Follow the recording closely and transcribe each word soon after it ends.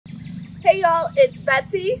Hey y'all, it's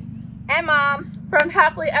Betsy and Mom from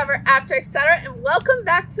Happily Ever After, etc. And welcome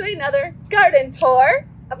back to another garden tour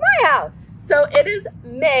of my house. So it is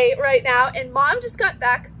May right now, and Mom just got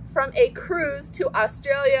back from a cruise to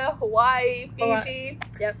Australia, Hawaii, Fiji,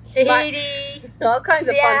 Tahiti, all kinds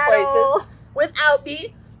of fun places without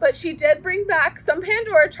me. But she did bring back some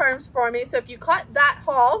Pandora charms for me. So if you caught that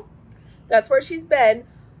haul, that's where she's been.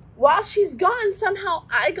 While she's gone, somehow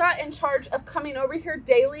I got in charge of coming over here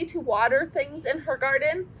daily to water things in her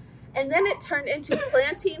garden. And then it turned into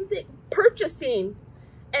purchasing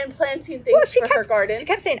and planting things for her garden. She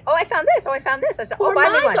kept saying, oh, I found this. Oh, I found this. I said, for oh, buy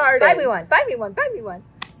me one. Garden. Buy me one. Buy me one. Buy me one.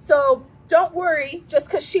 So don't worry, just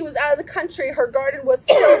because she was out of the country, her garden was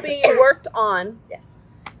still being worked on. Yes.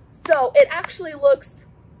 So it actually looks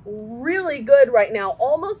really good right now.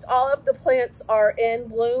 Almost all of the plants are in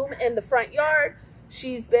bloom in the front yard.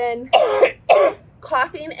 She's been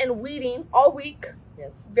coughing and weeding all week.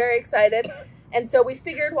 Yes. Very excited. And so we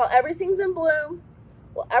figured while everything's in bloom,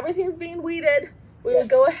 while everything's being weeded, we would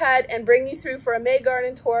go ahead and bring you through for a May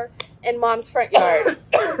garden tour in Mom's front yard.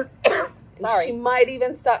 Sorry. She might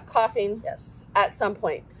even stop coughing at some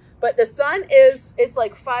point. But the sun is, it's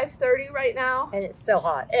like 5:30 right now. And it's still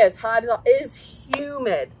hot. It is hot. It is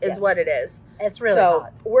humid is what it is. It's really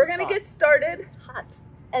hot. So we're going to get started. Hot.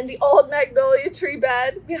 And the old magnolia tree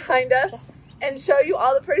bed behind us and show you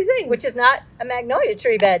all the pretty things. Which is not a magnolia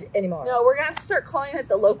tree bed anymore. No, we're going to have to start calling it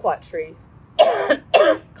the loquat tree.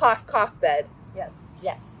 Cough, cough bed. Yes,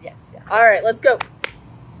 yes, yes, yes. All right, let's go.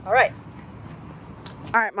 All right.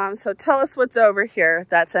 All right, Mom, so tell us what's over here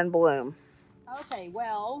that's in bloom. Okay,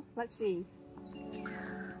 well, let's see. We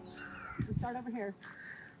start over here.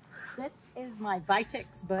 This is my Vitex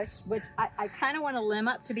bush, which I kind of want to limb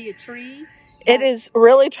up to be a tree. It is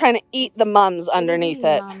really trying to eat the mums underneath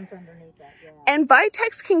it. And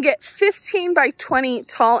Vitex can get 15 by 20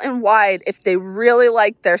 tall and wide if they really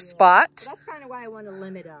like their spot. That's kind of why I want to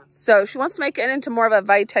limb it up. So she wants to make it into more of a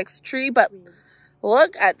Vitex tree, but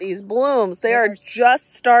look at these blooms. They are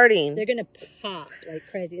just starting. They're going to pop like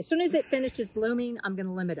crazy. As soon as it finishes blooming, I'm going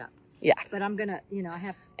to limb it up. Yeah. But I'm going to, you know, I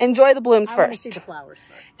have... Enjoy the blooms first. I want to see the flowers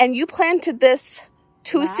first. And you planted this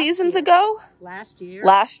two seasons ago? Last year.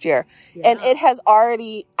 Last year. Yeah. And it has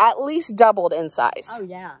already at least doubled in size. Oh,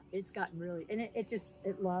 yeah. It's gotten really... And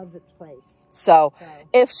it loves its place. So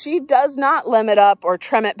if she does not limb it up or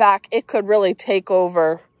trim it back, it could really take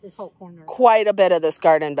over this whole corner. Quite a bit of this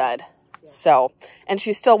garden bed. Yeah. So, and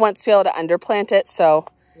she still wants to be able to underplant it. So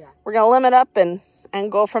we're going to limb it up and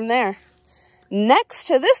go from there. Next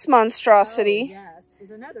to this monstrosity. Oh, yes, is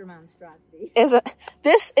another monstrosity.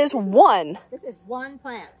 This is one. This is one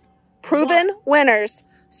plant. Proven winners.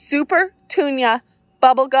 Super Tunia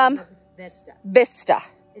Bubblegum Vista.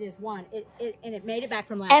 It is one. And it made it back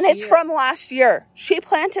from last year. And it's from last year. She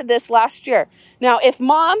planted this last year. Now, if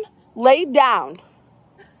Mom laid down.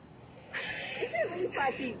 It's at least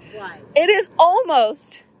 5 feet wide. It is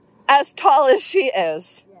almost as tall as she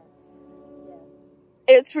is.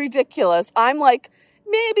 It's ridiculous. I'm like,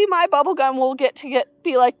 maybe my bubblegum will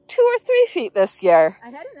be like 2 or 3 feet this year. I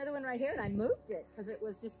had another one right here and I moved it because it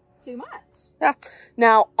was just too much. Yeah.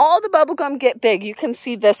 Now, all the bubblegum get big. You can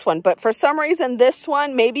see this one. But for some reason, this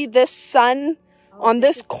one, maybe this sun on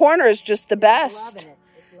this corner is just the best.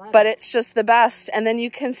 But it's just the best. And then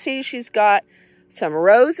you can see she's got some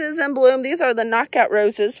roses in bloom. These are the knockout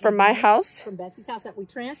roses from my house. From Betsy's house that we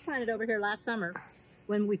transplanted over here last summer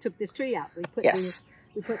when we took this tree out. We put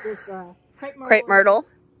we put this crepe myrtle.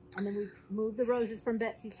 And then we moved the roses from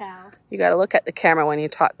Betsy's house. You got to look at the camera when you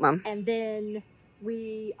talk, Mom. And then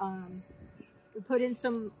we put in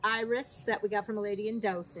some iris that we got from a lady in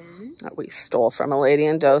Dothan. That we stole from a lady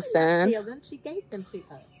in Dothan. Steal them. She gave them to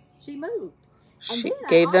us. She moved. She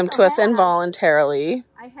gave them to us involuntarily.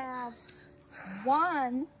 I have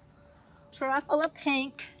one truffle of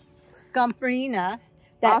pink Gumfrina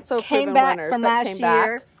that also came back from last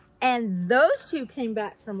year. And those two came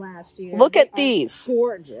back from last year. Look at these.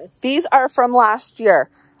 Gorgeous. These are from last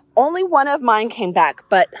year. Only one of mine came back,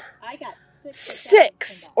 but I got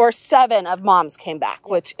 6 or 7 of Mom's came back,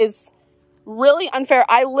 which is really unfair.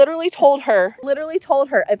 I literally told her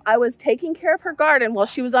if I was taking care of her garden while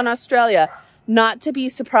she was on Australia, not to be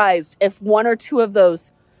surprised if 1 or 2 of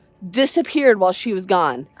those disappeared while she was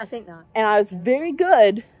gone. I think not. And I was very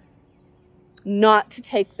good not to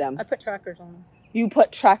take them. I put trackers on them. You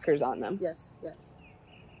put trackers on them? Yes, yes.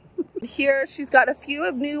 Here she's got a few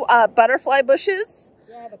of new butterfly bushes.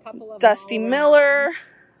 Yeah, I have a couple of Dusty Miller.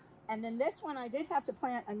 And then this one, I did have to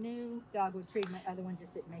plant a new dogwood tree. My other one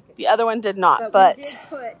just didn't make it. The other one did not, but we did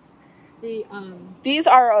put the these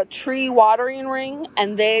are a tree watering ring,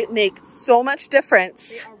 and they make so much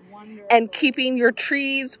difference. They are and keeping your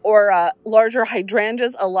trees or larger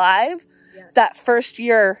hydrangeas alive that first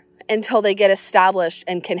year until they get established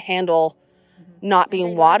and can handle not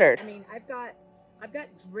being watered. I mean, I've got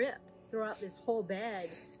drip throughout this whole bed.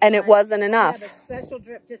 And it wasn't enough. I have a special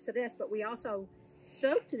drip just to this, but we also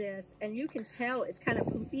soaked this, and you can tell it's kind of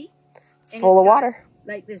poopy. It's full of water.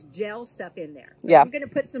 Like this gel stuff in there. So yeah. I'm going to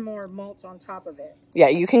put some more mulch on top of it. Yeah,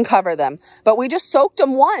 you can cover them. But we just soaked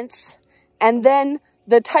them once, and then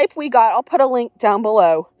the type we got, I'll put a link down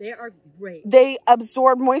below. They are great. They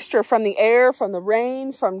absorb moisture from the air, from the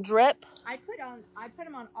rain, from drip. I put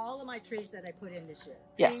them on all of my trees that I put in this year.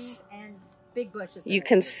 Yes. Trees and big bushes. You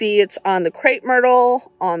can see it's on the crepe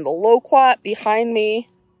myrtle, on the loquat behind me.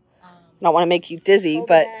 I don't want to make you dizzy,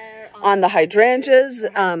 but on the hydrangeas.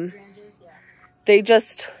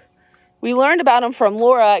 We learned about them from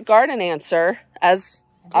Laura at Garden Answer, as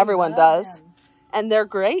everyone does, and they're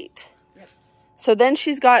great. Yep. So then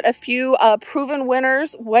she's got a few proven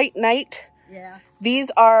winners, White Knight. Yeah.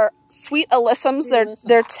 These are sweet alyssums.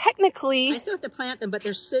 They're technically... I still have to plant them, but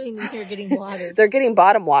they're sitting in here getting watered. They're getting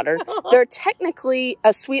bottom watered. They're technically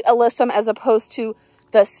a sweet alyssum as opposed to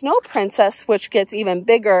the Snow Princess, which gets even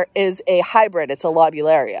bigger, is a hybrid. It's a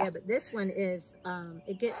lobularia. Yeah, but this one is,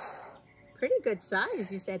 it gets pretty good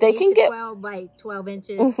size. You said they can get 12 by 12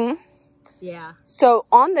 inches. Mm-hmm. Yeah. So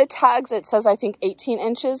on the tags, it says, I think 18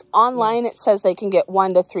 inches. Online, it says they can get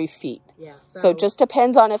 1 to 3 feet. Yeah. So it just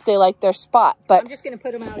depends on if they like their spot. But I'm just going to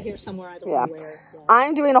put them out here somewhere. I don't know where. Yeah.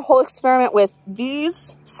 I'm doing a whole experiment with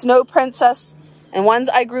these Snow Princess and ones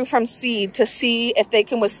I grew from seed to see if they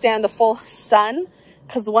can withstand the full sun.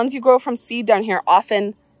 Because the ones you grow from seed down here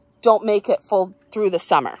often don't make it full through the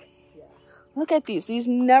summer. Yeah. Look at these. These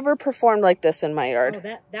never performed like this in my yard.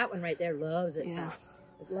 Oh, that one right there loves it. Yeah.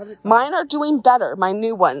 Mine are doing better, my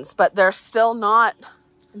new ones, but they're still not.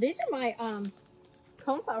 These are my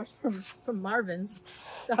coneflowers from Marvin's.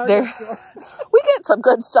 We get some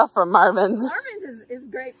good stuff from Marvin's. Marvin's is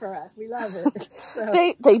great for us. We love it. So.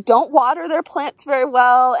 They don't water their plants very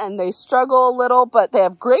well, and they struggle a little, but they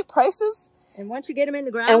have great prices. And once you get them in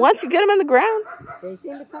the ground. They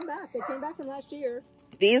seem to come back. They came back from last year.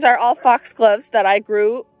 These are all foxgloves that I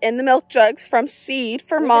grew in the milk jugs from seed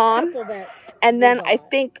for Mom. And then I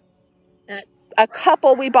think a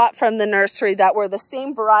couple we bought from the nursery that were the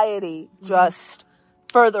same variety, just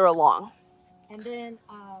further along. And then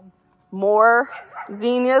more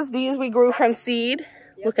zinnias. These we grew from seed.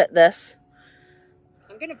 Yep. Look at this.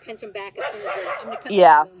 I'm going to pinch them back as soon as I'm going to cut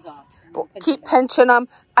the balloons off. Keep pinching them.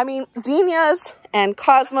 I mean, zinnias and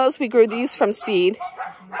cosmos, we grew these from seed,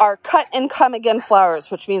 are cut and come again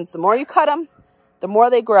flowers, which means the more you cut them, the more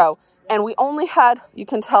they grow. And we only had, you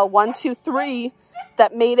can tell, 1, 2, 3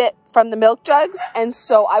 that made it from the milk jugs. And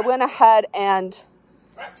so I went ahead and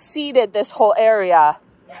seeded this whole area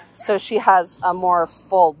so she has a more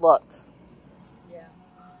full look. Yeah.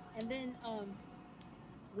 And then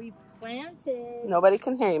we planted... Nobody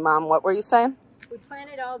can hear you, Mom. What were you saying? We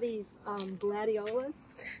planted all these gladiolas.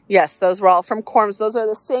 Yes, those were all from Corms. Those are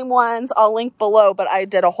the same ones. I'll link below, but I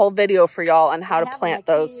did a whole video for y'all on how to plant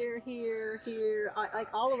those. Here,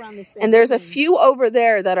 like all around this bed. And there's a few over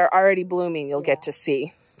there that are already blooming you'll get to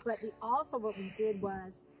see. But also what we did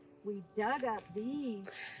was we dug up these.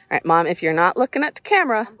 All right, Mom, if you're not looking at the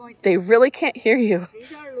camera, they really can't hear you.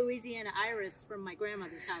 These are Louisiana iris from my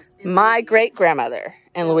grandmother's house. My great-grandmother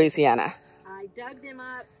in Louisiana. I dug them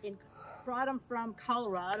up and brought them from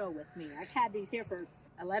Colorado with me. I've had these here for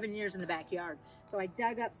 11 years in the backyard. So I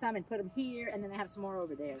dug up some and put them here, and then I have some more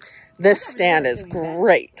over there. This stand is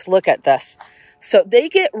great. Look at this. So they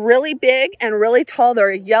get really big and really tall.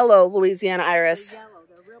 They're yellow Louisiana iris. They're yellow.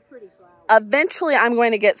 They're real pretty flowers. Eventually, I'm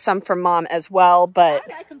going to get some from Mom as well, but...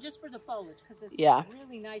 I like them just for the foliage, because it's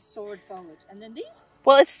really nice sword foliage. And then these...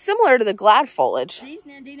 Well, it's similar to the glad foliage. These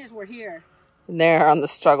Nandinas were here. And they're on the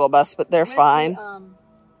struggle bus, but they're fine.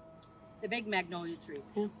 The big magnolia tree.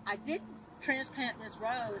 Yeah. I did transplant this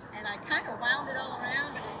rose, and I kind of wound it all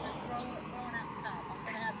around, but it's just growing out the top. I'm going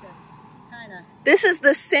to have to kind of... This is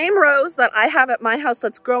the same rose that I have at my house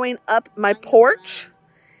that's growing up my porch.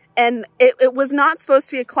 And it was not supposed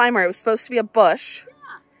to be a climber. It was supposed to be a bush. Yeah.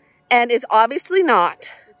 And it's obviously not.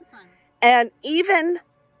 It's a climber. And even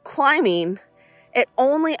climbing, it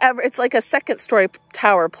only ever... It's like a second-story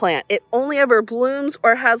tower plant. It only ever blooms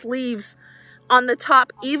or has leaves on the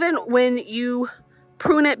top, even when you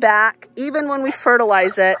prune it back, even when we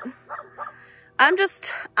fertilize it. I'm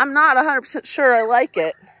not 100% sure I like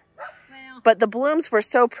it. But the blooms were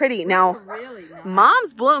so pretty. Now, really nice.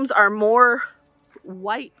 Mom's blooms are more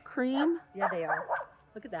white cream. Yeah, they are.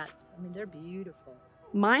 Look at that. I mean, they're beautiful.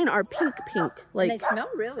 Mine are pink, like and they smell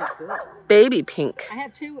really good. Baby pink. I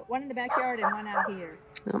have two, one in the backyard and one out here.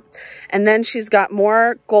 Yep. And then she's got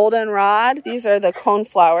more goldenrod. These are the cone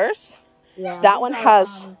flowers. Yeah, that one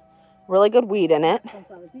has really good weed in it.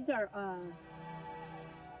 These are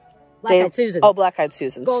black-eyed Susans. Oh, black-eyed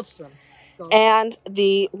Susans. Goldstrom. And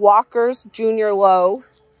the Walker's Junior Low.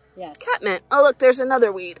 Yes. Catmint. Oh, look, there's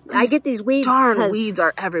another weed. I get these weeds. Darn, weeds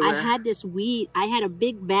are everywhere. I had this weed. I had a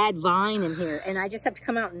big bad vine in here, and I just have to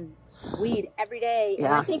come out and weed every day. Yeah.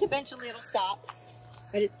 And I think eventually it'll stop.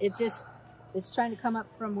 But it's trying to come up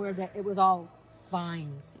from where it was all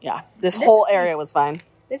vines. Yeah, this whole area was vine.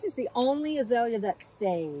 This is the only azalea that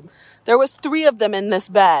stayed. There was 3 of them in this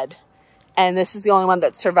bed, and this is the only one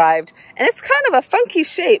that survived. And it's kind of a funky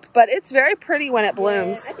shape, but it's very pretty when it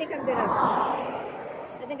blooms. Yeah,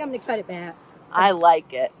 I think I'm gonna cut it back. I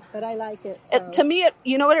like it. But I like it. So. To me,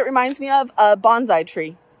 you know what it reminds me of? A bonsai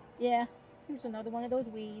tree. Yeah. Here's another one of those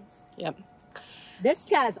weeds. Yep. This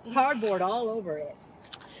has cardboard all over it.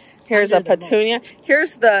 Here's a petunia.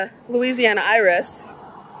 Here's the Louisiana iris.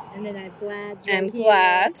 And then I have glads and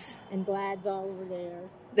glads. And glads all over there.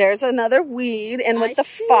 There's another weed, and with the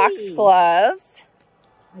foxgloves.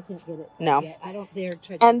 I can't get it. No. Yet. I don't dare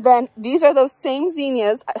try to. And then these are those same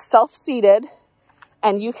zinnias, self-seeded.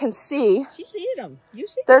 And you can see. She seeded them. You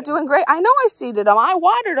seeded they're them. doing great. I know I seeded them. I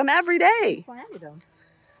watered them every day. You planted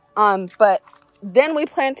them. But then we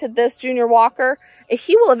planted this Junior Walker.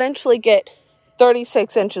 He will eventually get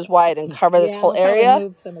 36 inches wide and cover this whole area.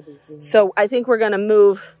 Move some of these so I think we're going to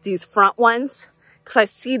move these front ones because I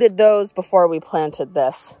seeded those before we planted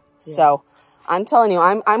this. Yeah. So I'm telling you,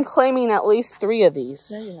 I'm claiming at least 3 of these.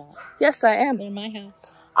 No, you're not. Yes, I am. They're in my house.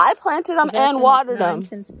 I planted them and watered them.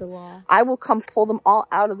 The law. I will come pull them all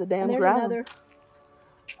out of the damn ground. Another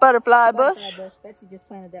butterfly bush. Betsy just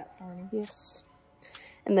planted that for me. Yes.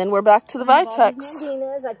 And then we're back to the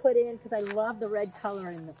Vitex. I put in because I love the red color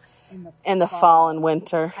in the fall and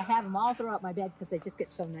winter. I have them all throughout my bed because they just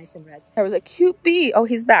get so nice and red. There was a cute bee. Oh,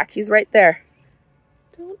 he's back. He's right there.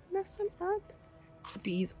 Don't mess him up.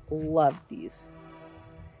 Bees love these.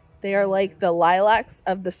 They are like the lilacs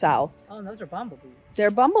of the South. Oh, and those are bumblebees.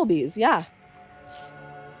 They're bumblebees, yeah.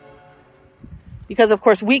 Because, of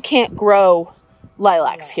course, we can't grow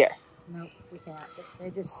lilacs here. No, we can't.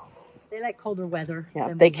 They like colder weather.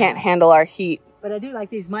 Yeah, they can't handle our heat. But I do like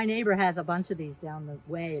these. My neighbor has a bunch of these down the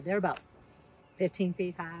way. They're about 15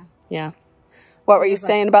 feet high. Yeah. What were you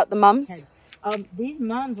saying about the mums? These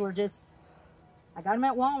mums were just, I got them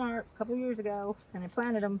at Walmart a couple years ago, and I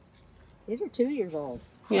planted them. These are 2 years old.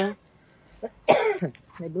 Yeah.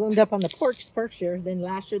 They bloomed up on the porch first year, then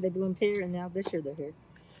last year they bloomed here, and now this year they're here.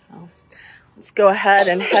 Oh. Let's go ahead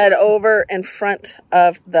and head over in front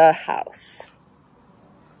of the house.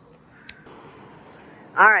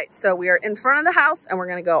 All right, so we are in front of the house, and we're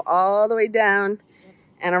going to go all the way down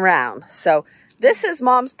and around. So this is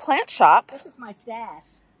Mom's plant shop. This is my stash.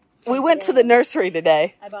 We went to the nursery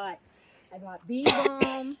today. I bought bee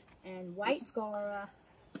balm and white gaura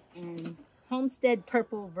and homestead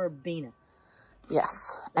purple verbena.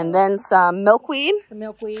 Yes, and then some milkweed. Some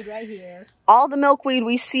milkweed right here. All the milkweed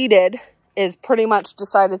we seeded is pretty much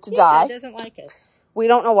decided to die. It doesn't like us. We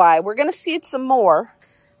don't know why. We're going to seed some more.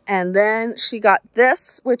 And then she got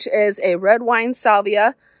this, which is a red wine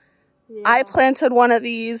salvia. Yeah. I planted one of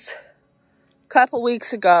these a couple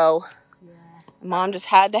weeks ago. Yeah. Mom just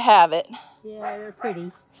had to have it. Yeah, they're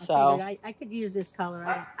pretty. So I could use this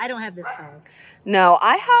color. I don't have this color. No,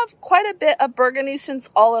 I have quite a bit of burgundy since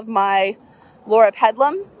all of my Laura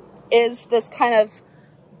Pedlum is this kind of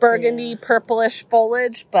burgundy, purplish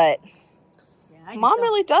foliage, but Mom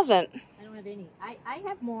really doesn't. I don't have any. I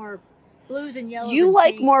have more blues and yellows. You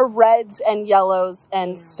like more reds and yellows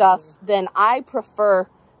and stuff than I prefer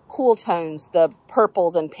cool tones, the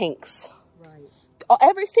purples and pinks. Right.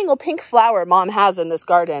 Every single pink flower Mom has in this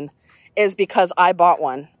garden is because I bought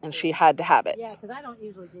one and she had to have it. Yeah, because I don't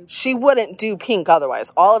usually do. She wouldn't do pink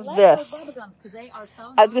otherwise. All of this. They are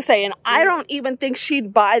so I was going to say, and I don't even think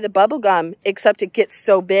she'd buy the bubble gum except it gets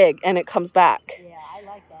so big and it comes back. Yeah, I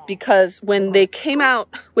like that. Because when they came out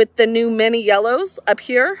with the new mini yellows up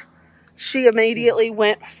here, she immediately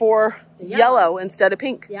went for yellow instead of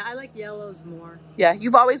pink. Yeah, I like yellows more. Yeah,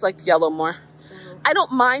 you've always liked yellow more. I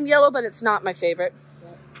don't mind yellow, but it's not my favorite.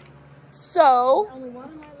 Yep. So only one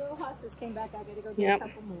of my little hostas came back. I gotta go get a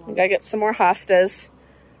couple more. I gotta get some more hostas.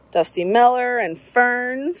 Dusty Miller and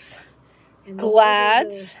ferns, and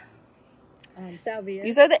glads. Salvia.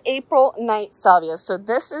 These are the April night salvias. So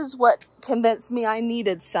this is what convinced me I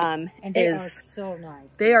needed some. And they are so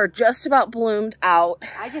nice. They are just about bloomed out.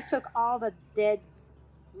 I just took all the dead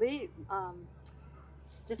leaves,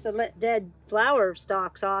 just the dead flower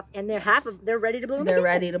stalks off, and they're ready to bloom. They're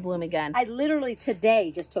ready to bloom again. I literally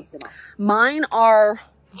today just took them off. Mine are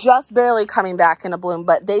just barely coming back into bloom,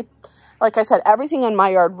 but they, like I said, everything in my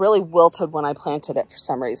yard really wilted when I planted it for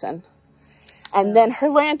some reason. And then her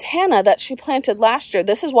lantana that she planted last year,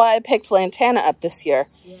 this is why I picked lantana up this year.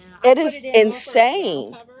 Yeah, it is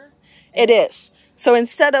insane. It is. So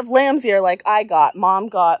instead of lamb's ear like I got, Mom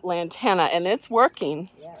got lantana, and it's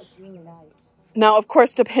working. Yeah, it's really nice. Now, of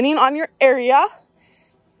course, depending on your area,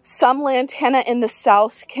 some lantana in the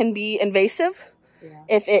south can be invasive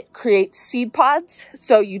if it creates seed pods.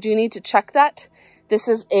 So you do need to check that. This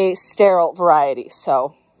is a sterile variety,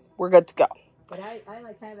 so we're good to go. But I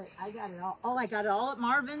like having, I got it all. Oh, I got it all at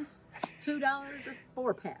Marvin's. $2 a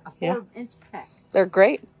 4-pack, a 4-inch pack. They're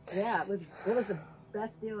great. Yeah, it was the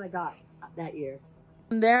best deal I got that year.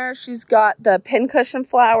 There, she's got the pincushion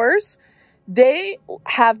flowers. They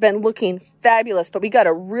have been looking fabulous, but we got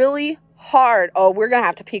a really hard, oh, we're going to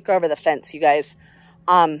have to peek over the fence, you guys.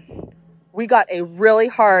 We got a really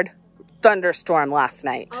hard thunderstorm last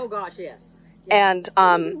night. Oh, gosh, yes. And,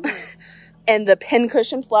 and the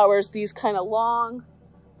pincushion flowers, these kind of long,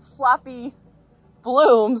 floppy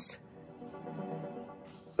blooms,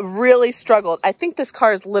 really struggled. I think this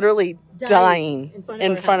car is literally dying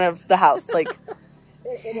in front of the house. Like,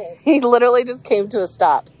 he literally just came to a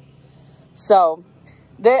stop. So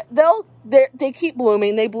they keep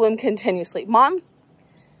blooming. They bloom continuously. Mom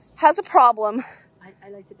has a problem. I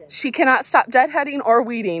like to dead. She cannot stop deadheading or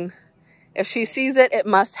weeding. If she sees it, it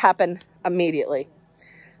must happen immediately.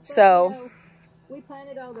 So, you know, we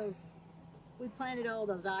planted all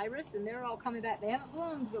those iris, and they're all coming back. They haven't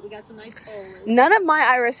bloomed, but we got some nice foliage. None of my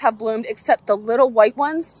iris have bloomed except the little white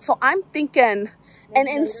ones. So I'm thinking, and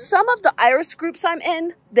in some of the iris groups I'm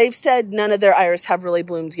in, they've said none of their iris have really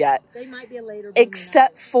bloomed yet. They might be a later.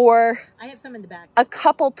 Except for I have some in the back. A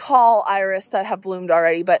couple tall iris that have bloomed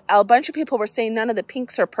already, but a bunch of people were saying none of the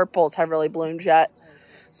pinks or purples have really bloomed yet.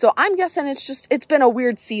 So I'm guessing it's been a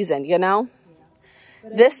weird season, you know?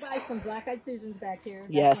 But I did buy some black-eyed Susans back here. That's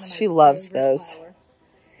yes, she loves those. Flower.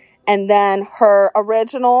 And then her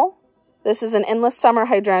original, this is an endless summer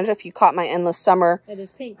hydrangea, if you caught my endless summer. It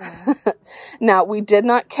is pink now. Now, we did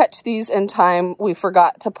not catch these in time. We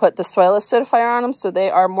forgot to put the soil acidifier on them, so they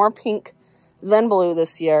are more pink than blue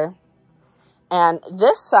this year. And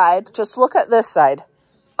this side, just look at this side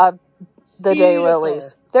of the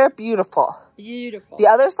daylilies. They're beautiful. Beautiful. The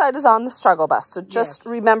other side is on the struggle bus, so just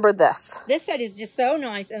remember this. This side is just so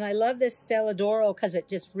nice, and I love this Stella d'Oro because it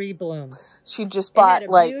just reblooms. She just bought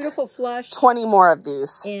like beautiful flush 20 more of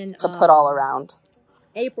these to put all around.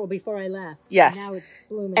 April before I left. Yes. And now it's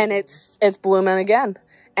blooming. And it's blooming again.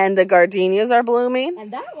 And the gardenias are blooming.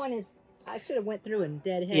 And that one is, I should have went through and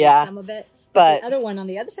deadheaded some of it. But the other one on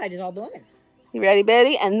the other side is all blooming. You ready,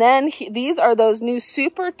 Betty? And then these are those new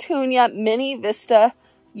Super Tunia Mini Vista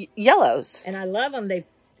yellows. And I love them. They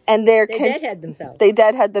deadhead themselves. They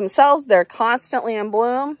deadhead themselves. They're constantly in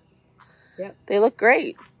bloom. Yep. They look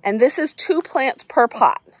great. And this is 2 plants per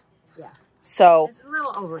pot. Yeah. So it's a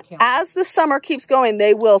little overkill. As the summer keeps going,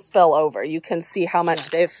 they will spill over. You can see how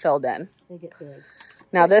much they've filled in. They get big.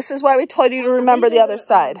 Now, this is why we told you to remember the other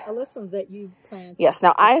side. Alyssums that you planted. Yes.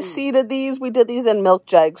 Now, I seeded these. We did these in milk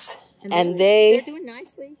jugs. And they're doing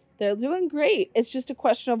nicely. They're doing great. It's just a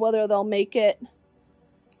question of whether they'll make it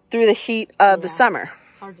through the heat of the summer.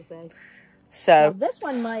 Hard to say. So now this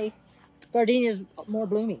one, my gardenia is more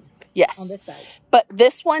blooming. Yes. On this side. But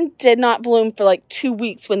this one did not bloom for like 2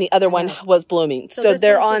 weeks when the other one was blooming. So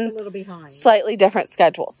they're on a little behind. Slightly different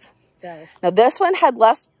schedules. Now this one had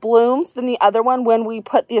less blooms than the other one when we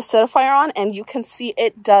put the acidifier on, and you can see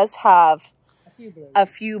it does have a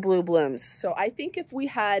few blue blooms. So I think if we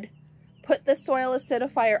had put the soil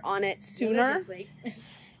acidifier on it sooner,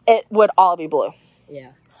 it would all be blue.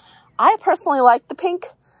 Yeah. I personally like the pink,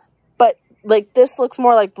 but like this looks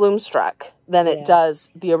more like Bloomstruck than it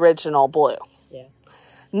does the original blue. Yeah.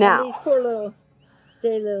 Now, and these poor little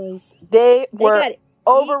daylilies. They were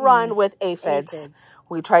overrun with aphids.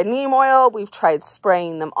 We tried neem oil. We've tried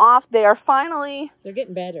spraying them off. They are finally... They're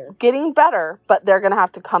getting better. Getting better, but they're going to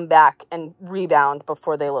have to come back and rebound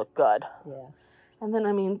before they look good. Yeah. And then,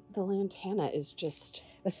 I mean, the lantana is just...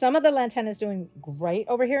 Some of the lantana is doing great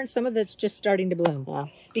over here, and some of it's just starting to bloom. Yeah.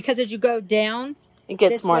 Because as you go down... It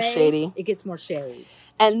gets more shady. It gets more shady.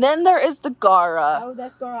 And then there is the gaura. Oh,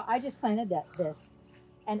 that's gaura. I just planted this.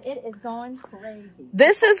 And it is going crazy.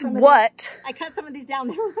 This is what... I cut some of these down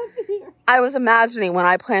there over here. I was imagining when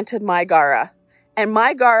I planted my gaura. And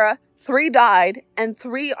my gaura, 3 died, and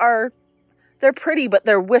 3 are... They're pretty, but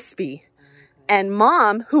they're wispy. And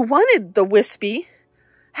Mom, who wanted the wispy,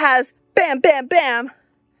 has bam, bam, bam,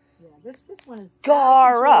 This one is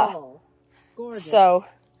gaura. Gorgeous. So,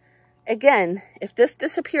 again, if this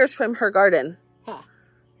disappears from her garden,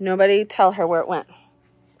 nobody tell her where it went.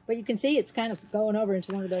 But you can see it's kind of going over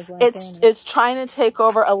into one of those lantanas. It's trying to take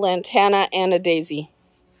over a lantana and a daisy.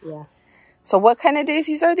 Yeah. So what kind of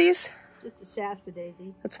daisies are these? Just a Shasta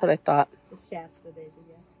daisy. That's what I thought. A Shasta daisy,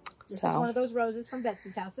 yeah. This is one of those roses from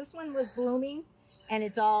Betsy's house. This one was blooming, and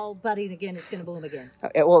it's all budding again. It's going to bloom again.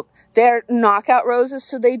 Okay, well, they're knockout roses,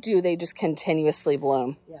 so they just continuously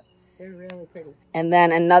bloom. Yep, they're really pretty. And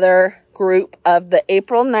then another group of the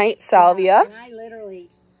April Night Salvia. And I literally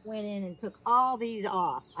went in and took all these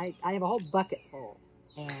off. I have a whole bucket full.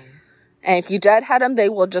 And if you deadhead them, they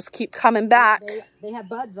will just keep coming back. They have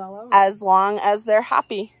buds all over. As long as they're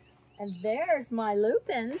happy. And there's my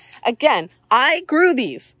lupins. Again, I grew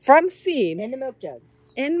these from seed. In the milk jugs.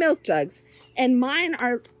 In milk jugs. And mine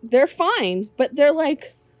they're fine, but they're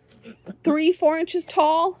like 3-4 inches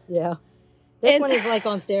tall. Yeah. This one is like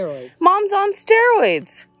on steroids. Mom's on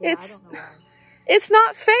steroids. Yeah, I don't know why. It's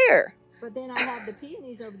not fair. But then I have the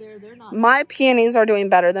peonies over there. They're not. My peonies are doing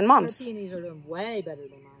better than Mom's. My peonies are doing way better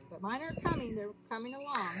than mine. But mine are coming. They're coming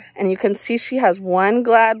along. And you can see she has one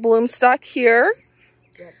glad bloom stalk here.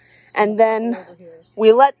 Yep. And then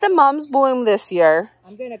we let the mums bloom this year.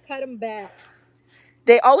 I'm going to cut them back.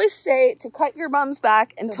 They always say to cut your mums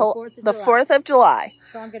back until the 4th of July.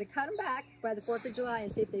 So I'm going to cut them back by the 4th of July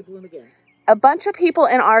and see if they bloom again. A bunch of people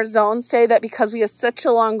in our zone say that because we have such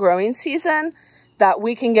a long growing season that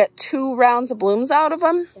we can get 2 rounds of blooms out of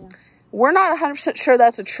them. Yeah. We're not 100% sure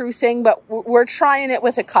that's a true thing, but we're trying it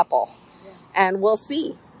with a couple. Yeah. And we'll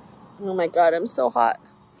see. Oh my God, I'm so hot.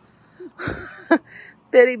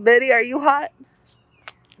 Bitty, are you hot?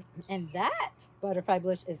 And that butterfly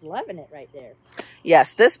bush is loving it right there.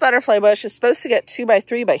 Yes, this butterfly bush is supposed to get 2 by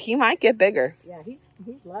 3, but he might get bigger. Yeah, he's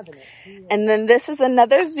loving it. And then this is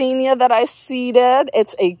another zinnia that I seeded.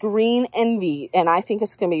 It's a green envy, and I think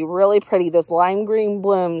it's going to be really pretty. This lime green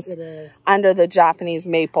blooms under the Japanese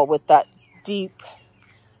maple with that deep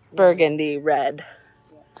burgundy red.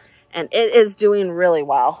 Yeah. And it is doing really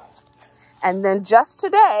well. And then just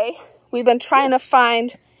today, we've been trying to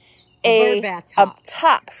find a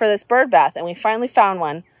top for this bird bath, and we finally found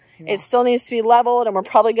one. Yeah. It still needs to be leveled, and we're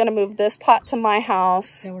probably going to move this pot to my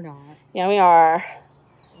house. No, we're not. Yeah, we are.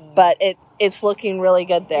 But it's looking really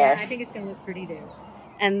good there. Yeah, I think it's going to look pretty there.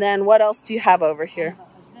 And then what else do you have over here?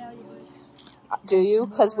 Do you?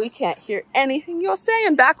 Because we can't hear anything you're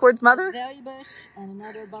saying backwards, Mother. Azalea bush and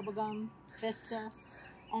another bubblegum vista.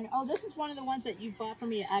 And oh, this is one of the ones that you bought for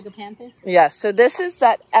me at Agapanthus. Yes, so this is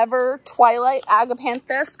that Ever Twilight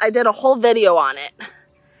Agapanthus. I did a whole video on it.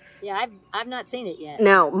 Yeah, I've not seen it yet.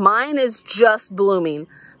 No, mine is just blooming,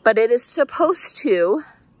 but it is supposed to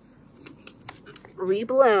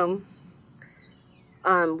rebloom.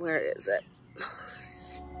 Where is it?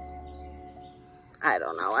 I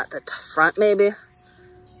don't know, at the front maybe.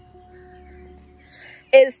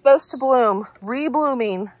 It is supposed to bloom,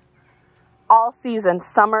 reblooming all season,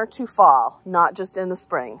 summer to fall, not just in the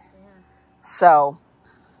spring. Yeah. So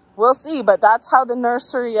we'll see, but that's how the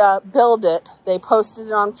nursery built it. They posted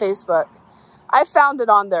it on Facebook. I found it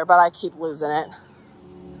on there, but I keep losing it.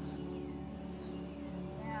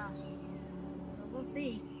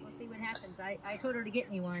 I told her to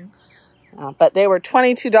get me one. But they were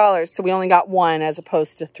 $22, so we only got one as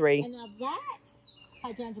opposed to 3. And now that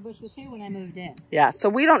hydrangea bush was here when I moved in. Yeah, so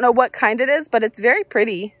we don't know what kind it is, but it's very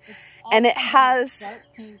pretty. And it has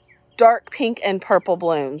dark pink and purple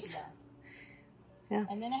blooms. Yeah.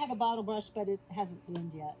 And then I have a bottle brush, but it hasn't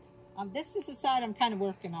bloomed yet. This is the side I'm kind of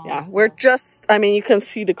working on. Yeah, we're just, I mean, you can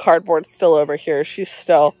see the cardboard still over here. She's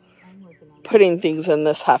still putting things in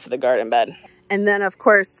this half of the garden bed. And then, of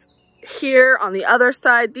course, here on the other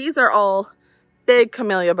side, these are all big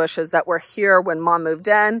camellia bushes that were here when Mom moved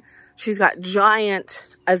in. She's got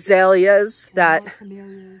giant azaleas that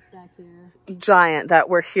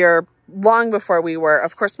were here long before we were.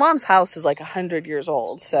 Of course, Mom's house is like 100 years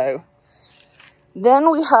old. So then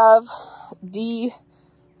we have the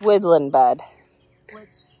woodland bed,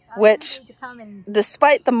 which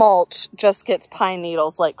despite the mulch, just gets pine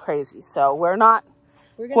needles like crazy. So we're not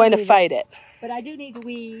going to fight it. But I do need to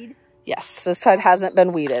weed. Yes, this side hasn't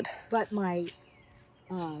been weeded. But my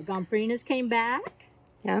gomphrenas came back.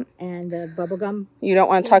 Yeah. And the bubblegum. You don't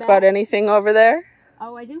want to talk about anything over there?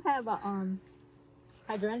 Oh, I do have a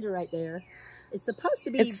hydrangea right there. It's supposed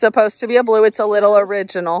to be. It's supposed to be a blue. It's a little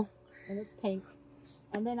original. And it's pink.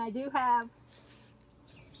 And then I do have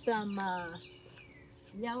some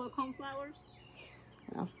yellow coneflowers.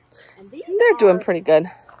 Yeah. And they're doing pretty good.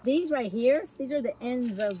 These right here, these are the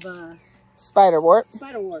ends of Spiderwort.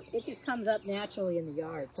 Spiderwort. It just comes up naturally in the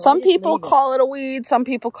yard. So Some people call it a weed. Some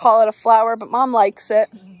people call it a flower, but Mom likes it.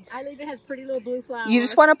 I leave it has pretty little blue flowers. You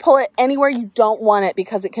just want to pull it anywhere you don't want it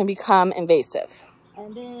because it can become invasive.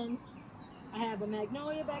 And then I have a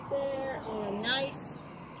magnolia back there and a nice...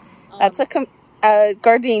 That's a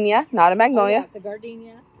gardenia, not a magnolia. Oh, yeah, it's a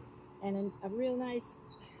gardenia. And a real nice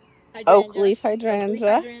hydrangea. Oak leaf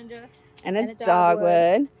hydrangea. And a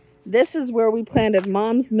dogwood. This is where we planted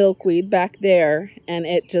Mom's milkweed back there, and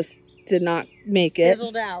it just did not make it.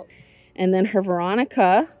 Fizzled out. And then her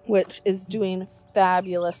Veronica, which is doing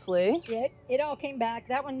fabulously. Yeah, it all came back.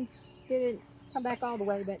 That one didn't come back all the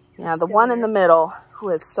way, but yeah, the one in the middle, who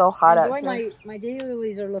is so hot out here. My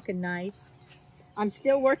daylilies are looking nice. I'm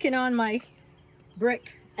still working on my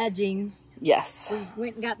brick edging. Yes. We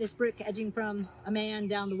went and got this brick edging from a man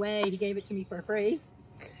down the way. He gave it to me for free.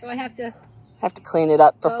 So I have to clean it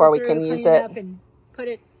up before we can use it. Up and put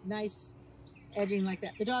it nice edging like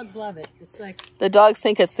that. The dogs love it. It's like the dogs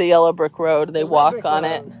think it's the yellow brick road. They walk on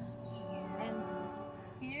it. And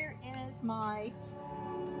here is my,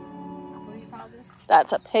 what do you call this?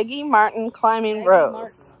 That's a Peggy Martin climbing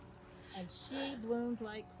rose. And she bloomed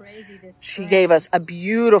like crazy this spring. She gave us a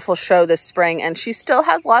beautiful show this spring, and she still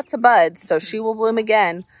has lots of buds, so she will bloom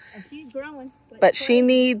again. And she's growing. But she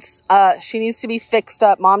needs to be fixed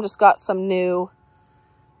up. Mom just got some new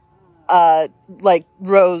like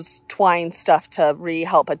rose twine stuff to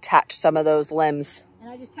help attach some of those limbs. And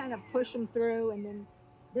I just kind of push them through, and then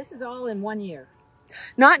this is all in 1 year.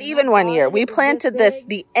 Not even 1 year. We planted this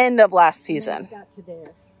the end of last season. Got to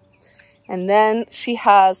there. And then she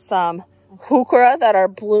has some heuchera that are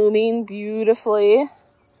blooming beautifully.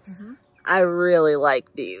 I really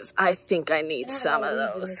like these. I think I need some of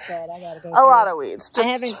those. A lot of weeds.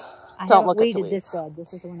 Just don't look at the weeds. This bed.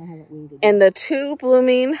 This is the one I haven't weeded. And the two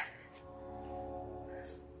blooming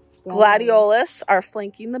gladiolus are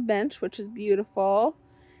flanking the bench, which is beautiful.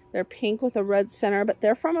 They're pink with a red center, but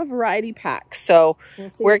they're from a variety pack. So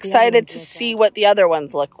we're excited to see what the other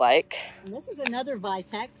ones look like. And this is another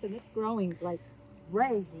Vitex, and it's growing like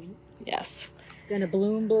crazy. Yes. Gonna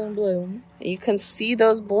bloom, bloom, bloom. You can see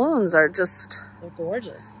those blooms are just... They're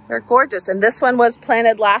gorgeous. They're gorgeous. And this one was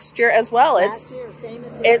planted last year as well. Same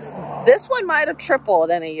as this one might have tripled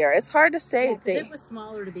in a year. It's hard to say. Yeah, it was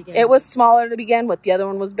smaller to begin. It was smaller to begin with. The other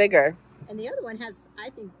one was bigger. And the other one has, I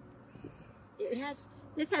think,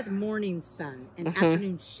 this has morning sun and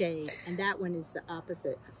afternoon shade, and that one is the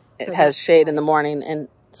opposite. It has shade in the morning and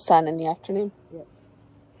sun in the afternoon. Yep.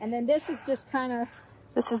 And then this is just kind of...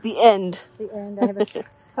 This is the end. The end. I have a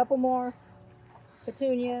couple more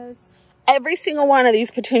petunias. Every single one of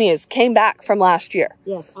these petunias came back from last year.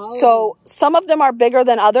 Yes. So some of them are bigger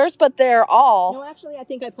than others, but they're all... No, actually, I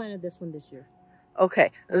think I planted this one this year.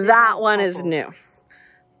 Okay. That one is new.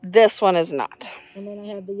 This one is not. And then I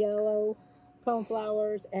have the yellow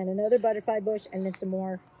coneflowers and another butterfly bush and then some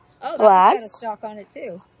more. Oh, that's got a stalk on it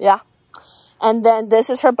too. Yeah. And then this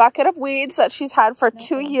is her bucket of weeds that she's had for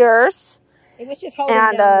 2 years. It was just holding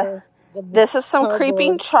down the this is some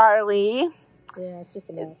creeping Charlie. Yeah, it's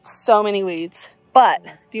just a mess. So many weeds. But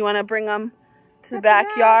do you want to bring them to the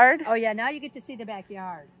backyard? Oh yeah, now you get to see the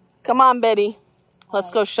backyard. Come on, Betty.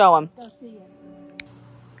 Let's go show them. Let's go see it.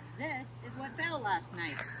 This is what fell last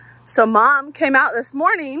night. So Mom came out this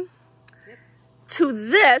morning to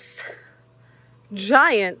this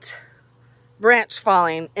giant branch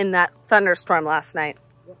falling in that thunderstorm last night.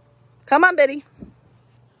 Come on, Betty.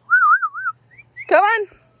 Come on.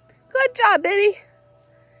 Good job, Betty.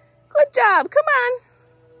 Good job. Come on.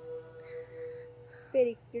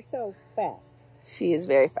 Betty, you're so fast. She is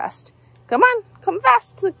very fast. Come on. Come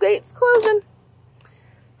fast. The gate's closing.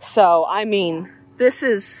 So, I mean, this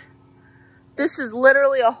is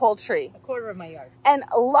literally a whole tree. A quarter of my yard. And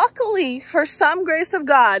luckily, for some grace of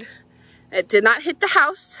God, it did not hit the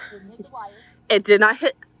house. Didn't hit the wires. It did not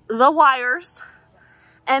hit the wires.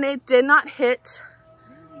 And it did not hit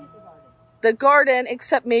the garden,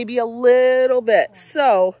 except maybe a little bit.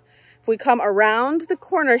 So if we come around the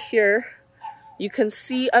corner here, you can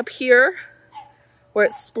see up here where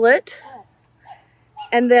it's split.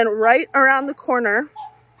 And then right around the corner,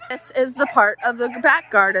 this is the part of the back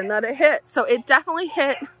garden that it hit. So it definitely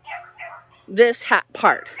hit this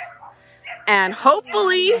part. And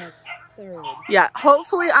hopefully, yeah,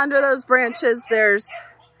 hopefully under those branches, there's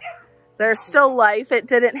still life. It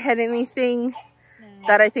didn't hit anything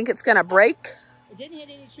that I think it's gonna break. It didn't hit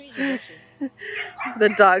any trees or bushes. The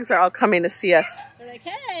dogs are all coming to see us. They're like,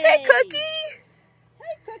 hey! Hey, Cookie!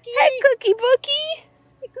 Hey, Cookie! Hey, Cookie Bookie!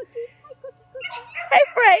 Hey, Cookie! Hi, Cookie! Cookie! Hey,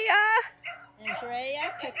 Freya! And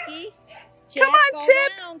Freya, Cookie. Chip, come on,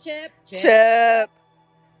 Chip. Down, Chip! Chip!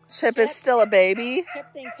 Chip is still a baby.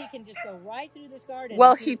 Chip thinks he can just go right through this garden.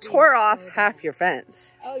 Well, he tore off half your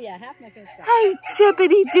fence. Oh yeah, half my fence. Hey,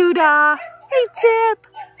 Chippity Doodah. Hey, Chip.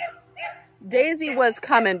 Daisy was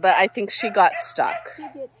coming, but I think she got stuck. She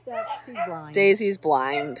gets stuck. She's blind. Daisy's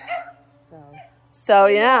blind. So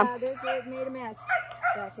yeah. They made a mess.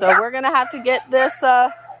 So we're going to have to get this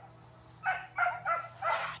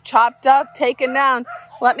chopped up, taken down.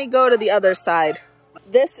 Let me go to the other side.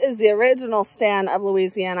 This is the original stand of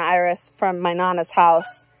Louisiana iris from my Nana's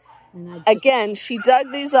house. Again, she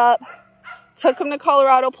dug these up, took them to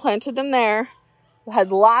Colorado, planted them there,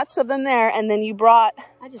 had lots of them there, and then you brought...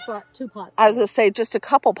 I just brought 2 pots. I was going to say just a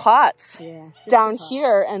couple pots down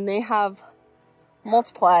here, and they have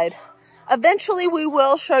multiplied. Eventually, we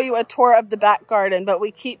will show you a tour of the back garden, but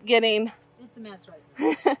we keep getting... It's a mess right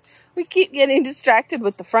now. We keep getting distracted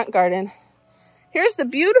with the front garden. Here's the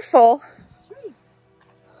beautiful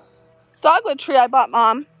dogwood tree I bought,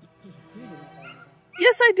 Mom.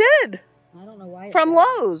 Yes, I did. I don't know why it From died.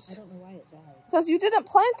 Lowe's. I don't know why it died. Because you didn't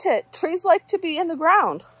plant it. Trees like to be in the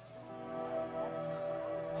ground.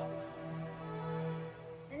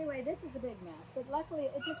 Anyway, this is a big mess, but luckily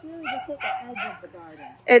it just really just hit the edge of the garden.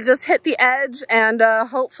 It just hit the edge, and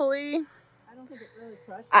hopefully... I don't think it really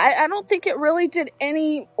crushed. I don't think it really did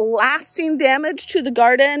any lasting damage to the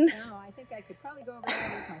garden. No, I think I could probably go over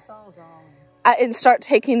there with my sawzall And start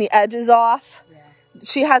taking the edges off. Yeah.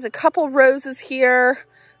 She has a couple roses here,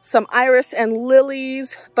 some iris and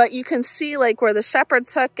lilies, but you can see like where the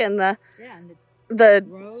shepherd's hook and the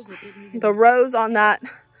rose, the rose on that,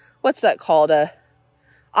 what's that called, a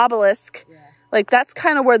obelisk. Yeah. Like that's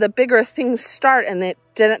kind of where the bigger things start, and it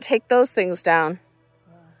didn't take those things down.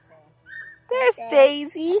 There's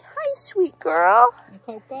Daisy. Hi, sweet girl.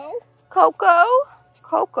 And Coco.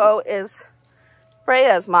 Coco is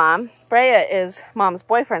Freya's mom. Freya is Mom's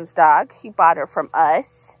boyfriend's dog. He bought her from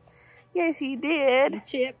us. Yes, he did. And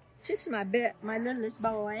Chip's my littlest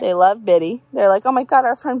boy. They love Biddy. They're like, oh my God,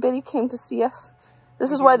 our friend Biddy came to see us.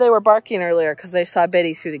 This is why they were barking earlier, because they saw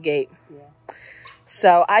Biddy through the gate. Yeah.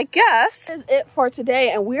 So I guess this is it for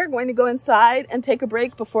today, and we're going to go inside and take a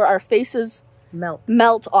break before our faces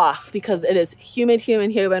melt off, because it is humid.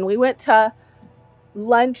 We went to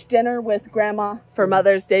lunch, dinner with Grandma for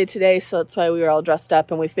Mother's Day today, so that's why we were all dressed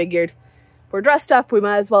up, and we figured if we're dressed up, we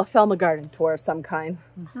might as well film a garden tour of some kind.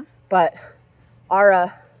 But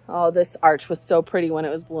our this arch was so pretty when it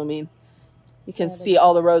was blooming. You can see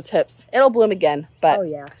all the rose hips. It'll bloom again, but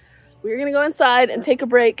we're gonna go inside and take a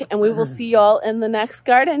break, and we will see y'all in the next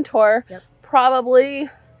garden tour. Probably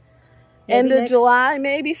end of July,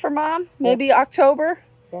 maybe for Mom, maybe October.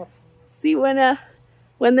 See when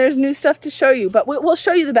there's new stuff to show you, but we'll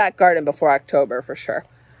show you the back garden before October for sure.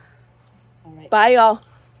 All right. Bye, y'all.